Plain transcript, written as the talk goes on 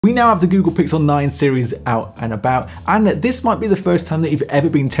We now have the Google Pixel 9 series out and about, and this might be the first time that you've ever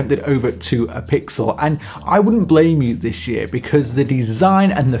been tempted over to a Pixel, and I wouldn't blame you this year because the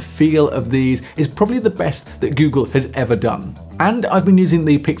design and the feel of these is probably the best that Google has ever done. And I've been using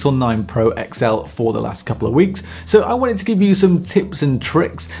the Pixel 9 Pro XL for the last couple of weeks, so I wanted to give you some tips and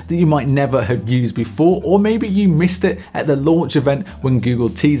tricks that you might never have used before, or maybe you missed it at the launch event when Google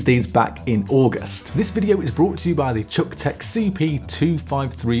teased these back in August. This video is brought to you by the CUKTECH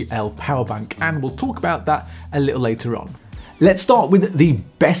CP253L power bank, and we'll talk about that a little later on. Let's start with the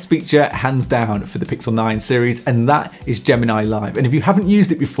best feature hands down for the Pixel 9 series, and that is Gemini Live. And if you haven't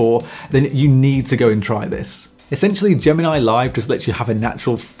used it before, then you need to go and try this. Essentially, Gemini Live just lets you have a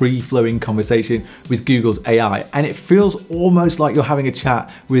natural, free-flowing conversation with Google's AI, and it feels almost like you're having a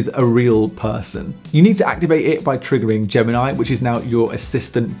chat with a real person. You need to activate it by triggering Gemini, which is now your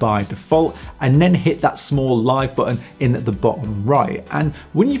assistant by default, and then hit that small live button in the bottom right. And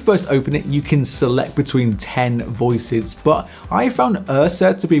when you first open it, you can select between 10 voices, but I found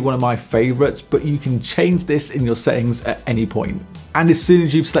Ursa to be one of my favorites, but you can change this in your settings at any point. And as soon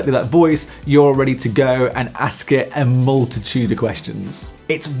as you've selected that voice, you're ready to go and ask it a multitude of questions.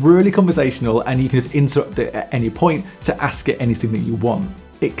 It's really conversational, and you can just interrupt it at any point to ask it anything that you want.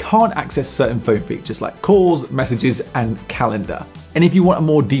 It can't access certain phone features like calls, messages, and calendar. And if you want a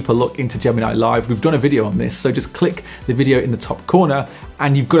more deeper look into Gemini Live, we've done a video on this, so just click the video in the top corner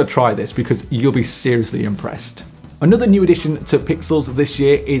and you've got to try this because you'll be seriously impressed. Another new addition to Pixels this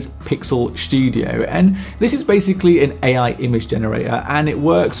year is Pixel Studio, and this is basically an AI image generator, and it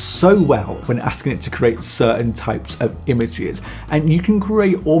works so well when asking it to create certain types of images, and you can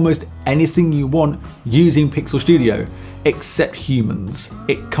create almost anything you want using Pixel Studio, except humans.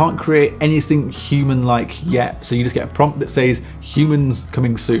 It can't create anything human-like yet, so you just get a prompt that says humans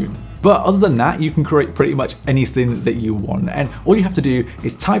coming soon. But other than that, you can create pretty much anything that you want. And all you have to do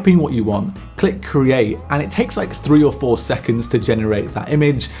is type in what you want, click create, and it takes like 3 or 4 seconds to generate that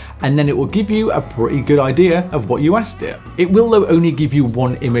image. And then it will give you a pretty good idea of what you asked it. It will though only give you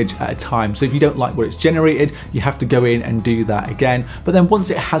one image at a time. So if you don't like what it's generated, you have to go in and do that again. But then once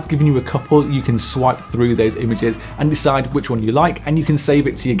it has given you a couple, you can swipe through those images and decide which one you like, and you can save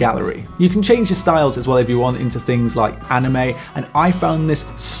it to your gallery. You can change your styles as well if you want into things like anime. And I found this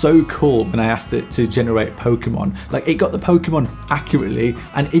so cool when I asked it to generate Pokemon. Like, it got the Pokemon accurately,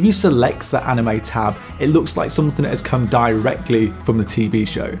 and if you select the anime tab, it looks like something that has come directly from the TV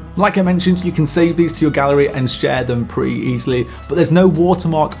show. Like I mentioned, you can save these to your gallery and share them pretty easily, but there's no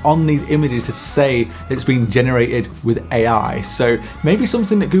watermark on these images to say that it's been generated with AI. So maybe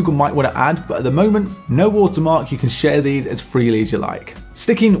something that Google might want to add, but at the moment, no watermark. You can share these as freely as you like.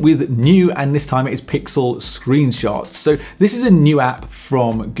 Sticking with new, and this time it is Pixel Screenshots. So this is a new app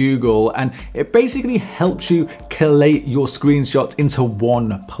from Google, and it basically helps you collate your screenshots into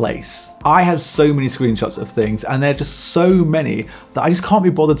one place. I have so many screenshots of things, and they're just so many that I just can't be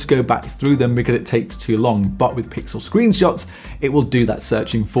bothered to go back through them because it takes too long. But with Pixel Screenshots, it will do that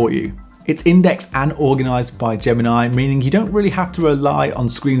searching for you. It's indexed and organized by Gemini, meaning you don't really have to rely on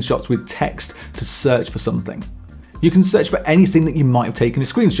screenshots with text to search for something. You can search for anything that you might have taken a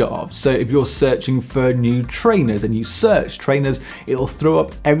screenshot of. So if you're searching for new trainers and you search trainers, it'll throw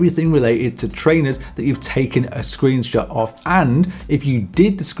up everything related to trainers that you've taken a screenshot of. And if you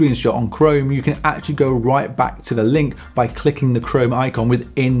did the screenshot on Chrome, you can actually go right back to the link by clicking the Chrome icon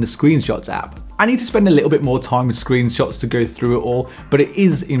within the Screenshots app. I need to spend a little bit more time with screenshots to go through it all, but it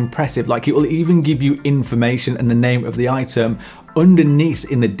is impressive. Like, it will even give you information and the name of the item underneath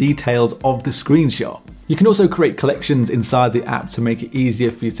in the details of the screenshot. You can also create collections inside the app to make it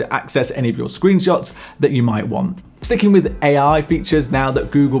easier for you to access any of your screenshots that you might want. Sticking with AI features now that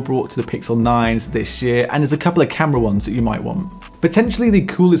Google brought to the Pixel 9s this year, and there's a couple of camera ones that you might want. Potentially the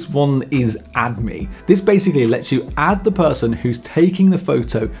coolest one is Add Me. This basically lets you add the person who's taking the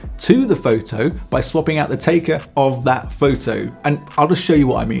photo to the photo by swapping out the taker of that photo. And I'll just show you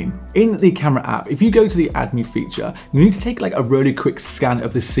what I mean. In the camera app, if you go to the Add Me feature, you need to take like a really quick scan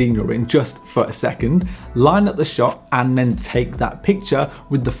of the scene you're in just for a second, line up the shot, and then take that picture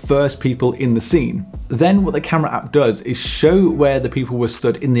with the first people in the scene. Then what the camera app does is show where the people were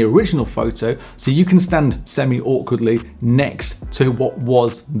stood in the original photo, so you can stand semi-awkwardly next to what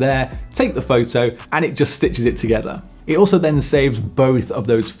was there, take the photo, and it just stitches it together. It also then saves both of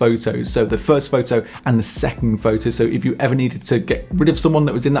those photos, so the first photo and the second photo, so if you ever needed to get rid of someone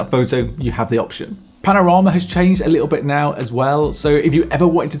that was in that photo, you have the option. Panorama has changed a little bit now as well, so if you ever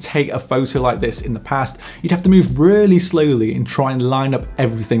wanted to take a photo like this in the past, you'd have to move really slowly and try and line up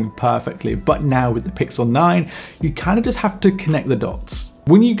everything perfectly, but now with the Pixel 9, you kind of just have to connect the dots.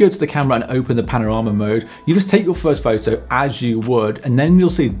 When you go to the camera and open the panorama mode, you just take your first photo as you would, and then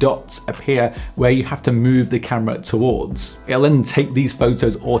you'll see dots appear where you have to move the camera towards. It'll then take these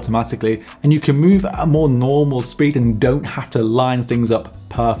photos automatically, and you can move at a more normal speed and don't have to line things up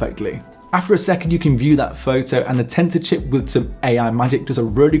perfectly. After a second, you can view that photo, and the Tensor chip with some AI magic does a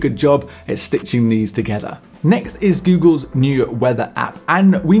really good job at stitching these together. Next is Google's new weather app,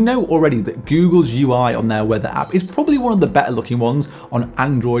 and we know already that Google's UI on their weather app is probably one of the better looking ones on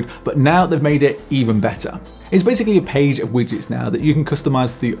Android, but now they've made it even better. It's basically a page of widgets now that you can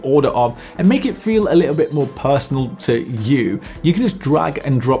customize the order of and make it feel a little bit more personal to you. You can just drag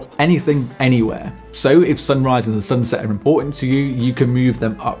and drop anything anywhere. So if sunrise and the sunset are important to you, you can move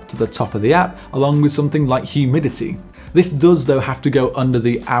them up to the top of the app along with something like humidity. This does though have to go under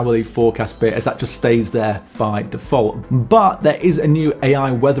the hourly forecast bit, as that just stays there by default. But there is a new AI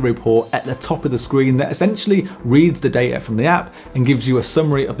weather report at the top of the screen that essentially reads the data from the app and gives you a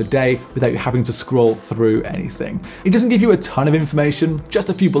summary of the day without having to scroll through anything. It doesn't give you a ton of information, just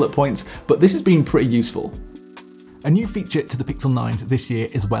a few bullet points, but this has been pretty useful. A new feature to the Pixel 9s this year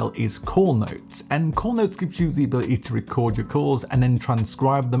as well is Call Notes, and Call Notes gives you the ability to record your calls and then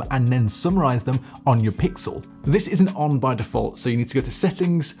transcribe them and then summarize them on your Pixel. This isn't on by default, so you need to go to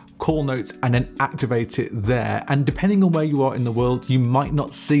Settings, Call Notes, and then activate it there, and depending on where you are in the world, you might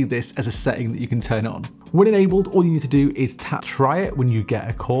not see this as a setting that you can turn on. When enabled, all you need to do is tap Try It when you get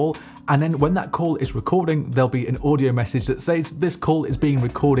a call, and then when that call is recording, there'll be an audio message that says this call is being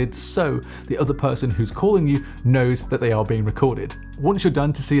recorded, so the other person who's calling you knows that they are being recorded. Once you're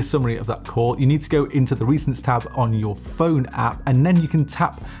done, to see a summary of that call, you need to go into the Recents tab on your phone app, and then you can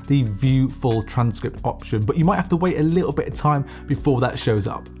tap the View Full Transcript option, but you might have to wait a little bit of time before that shows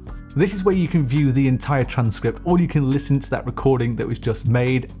up. This is where you can view the entire transcript, or you can listen to that recording that was just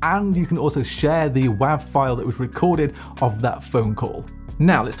made, and you can also share the WAV file that was recorded of that phone call.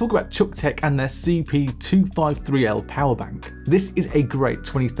 Now let's talk about CUKTECH and their CP253L power bank. This is a great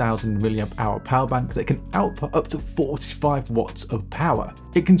 20,000 mAh power bank that can output up to 45 watts of power.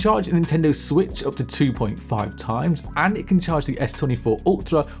 It can charge a Nintendo Switch up to 2.5 times, and it can charge the S24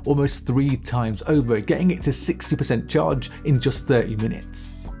 Ultra almost 3 times over, getting it to 60% charge in just 30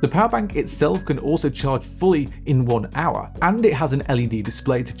 minutes. The power bank itself can also charge fully in 1 hour, and it has an LED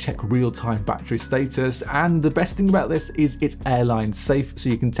display to check real-time battery status, and the best thing about this is it's airline safe, so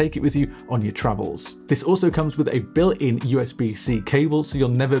you can take it with you on your travels. This also comes with a built-in USB-C cable, so you'll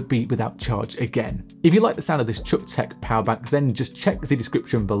never be without charge again. If you like the sound of this CUKTECH power bank, then just check the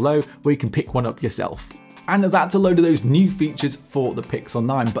description below where you can pick one up yourself. And that's a load of those new features for the Pixel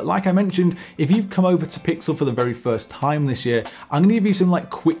 9. But like I mentioned, if you've come over to Pixel for the very first time this year, I'm gonna give you some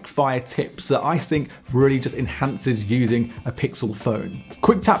quick fire tips that I think really just enhances using a Pixel phone.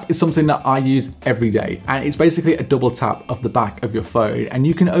 Quick tap is something that I use every day, and it's basically a double tap of the back of your phone, and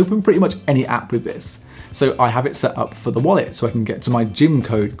you can open pretty much any app with this. So I have it set up for the wallet so I can get to my gym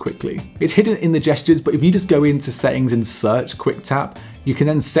code quickly. It's hidden in the gestures, but if you just go into settings and search quick tap, you can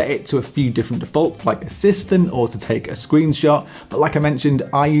then set it to a few different defaults like assistant or to take a screenshot. But like I mentioned,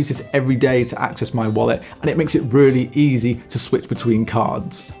 I use this every day to access my wallet, and it makes it really easy to switch between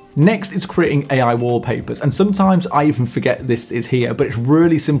cards. Next is creating AI wallpapers, and sometimes I even forget this is here, but it's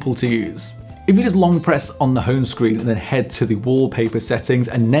really simple to use. If you just long press on the home screen and then head to the wallpaper settings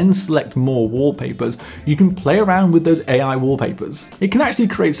and then select more wallpapers, you can play around with those AI wallpapers. It can actually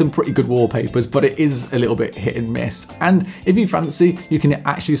create some pretty good wallpapers, but it is a little bit hit and miss. And if you fancy, you can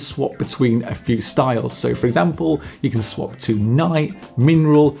actually swap between a few styles. So for example, you can swap to night,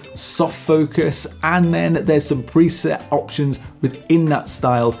 mineral, soft focus, and then there's some preset options within that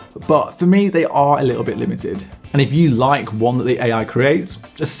style. But for me, they are a little bit limited. And if you like one that the AI creates,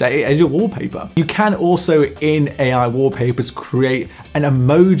 just set it as your wallpaper. You can also, in AI wallpapers, create an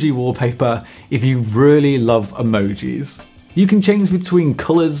emoji wallpaper if you really love emojis. You can change between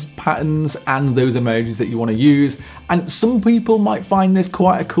colors, patterns, and those emojis that you want to use. And some people might find this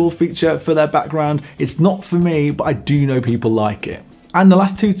quite a cool feature for their background. It's not for me, but I do know people like it. And the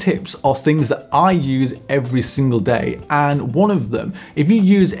last two tips are things that I use every single day. And one of them, if you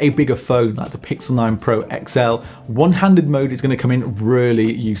use a bigger phone like the Pixel 9 Pro XL, one-handed mode is going to come in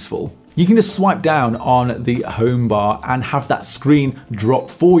really useful. You can just swipe down on the home bar and have that screen drop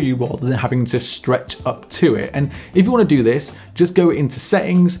for you rather than having to stretch up to it. And if you want to do this, just go into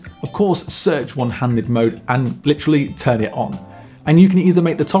settings, of course, search one-handed mode and literally turn it on. And you can either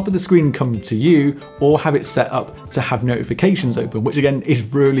make the top of the screen come to you or have it set up to have notifications open, which again is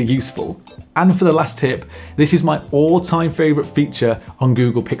really useful. And for the last tip, this is my all-time favorite feature on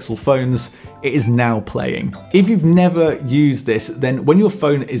Google Pixel phones. It is now playing. If you've never used this, then when your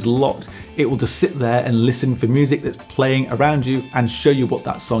phone is locked, it will just sit there and listen for music that's playing around you and show you what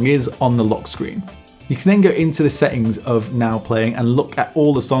that song is on the lock screen. You can then go into the settings of now playing and look at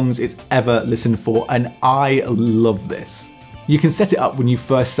all the songs it's ever listened for, and I love this. You can set it up when you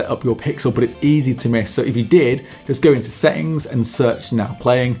first set up your Pixel, but it's easy to miss. So if you did, just go into settings and search now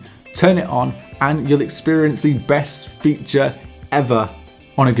playing, turn it on, and you'll experience the best feature ever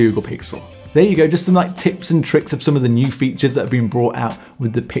on a Google Pixel. There you go, just some tips and tricks of some of the new features that have been brought out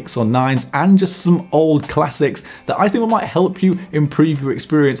with the Pixel 9s and just some old classics that I think might help you improve your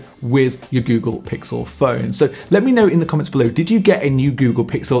experience with your Google Pixel phone. So let me know in the comments below, did you get a new Google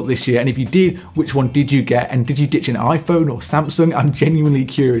Pixel this year? And if you did, which one did you get? And did you ditch an iPhone or Samsung? I'm genuinely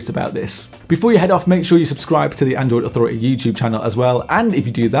curious about this. Before you head off, make sure you subscribe to the Android Authority YouTube channel as well. And if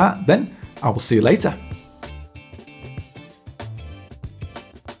you do that, then I will see you later.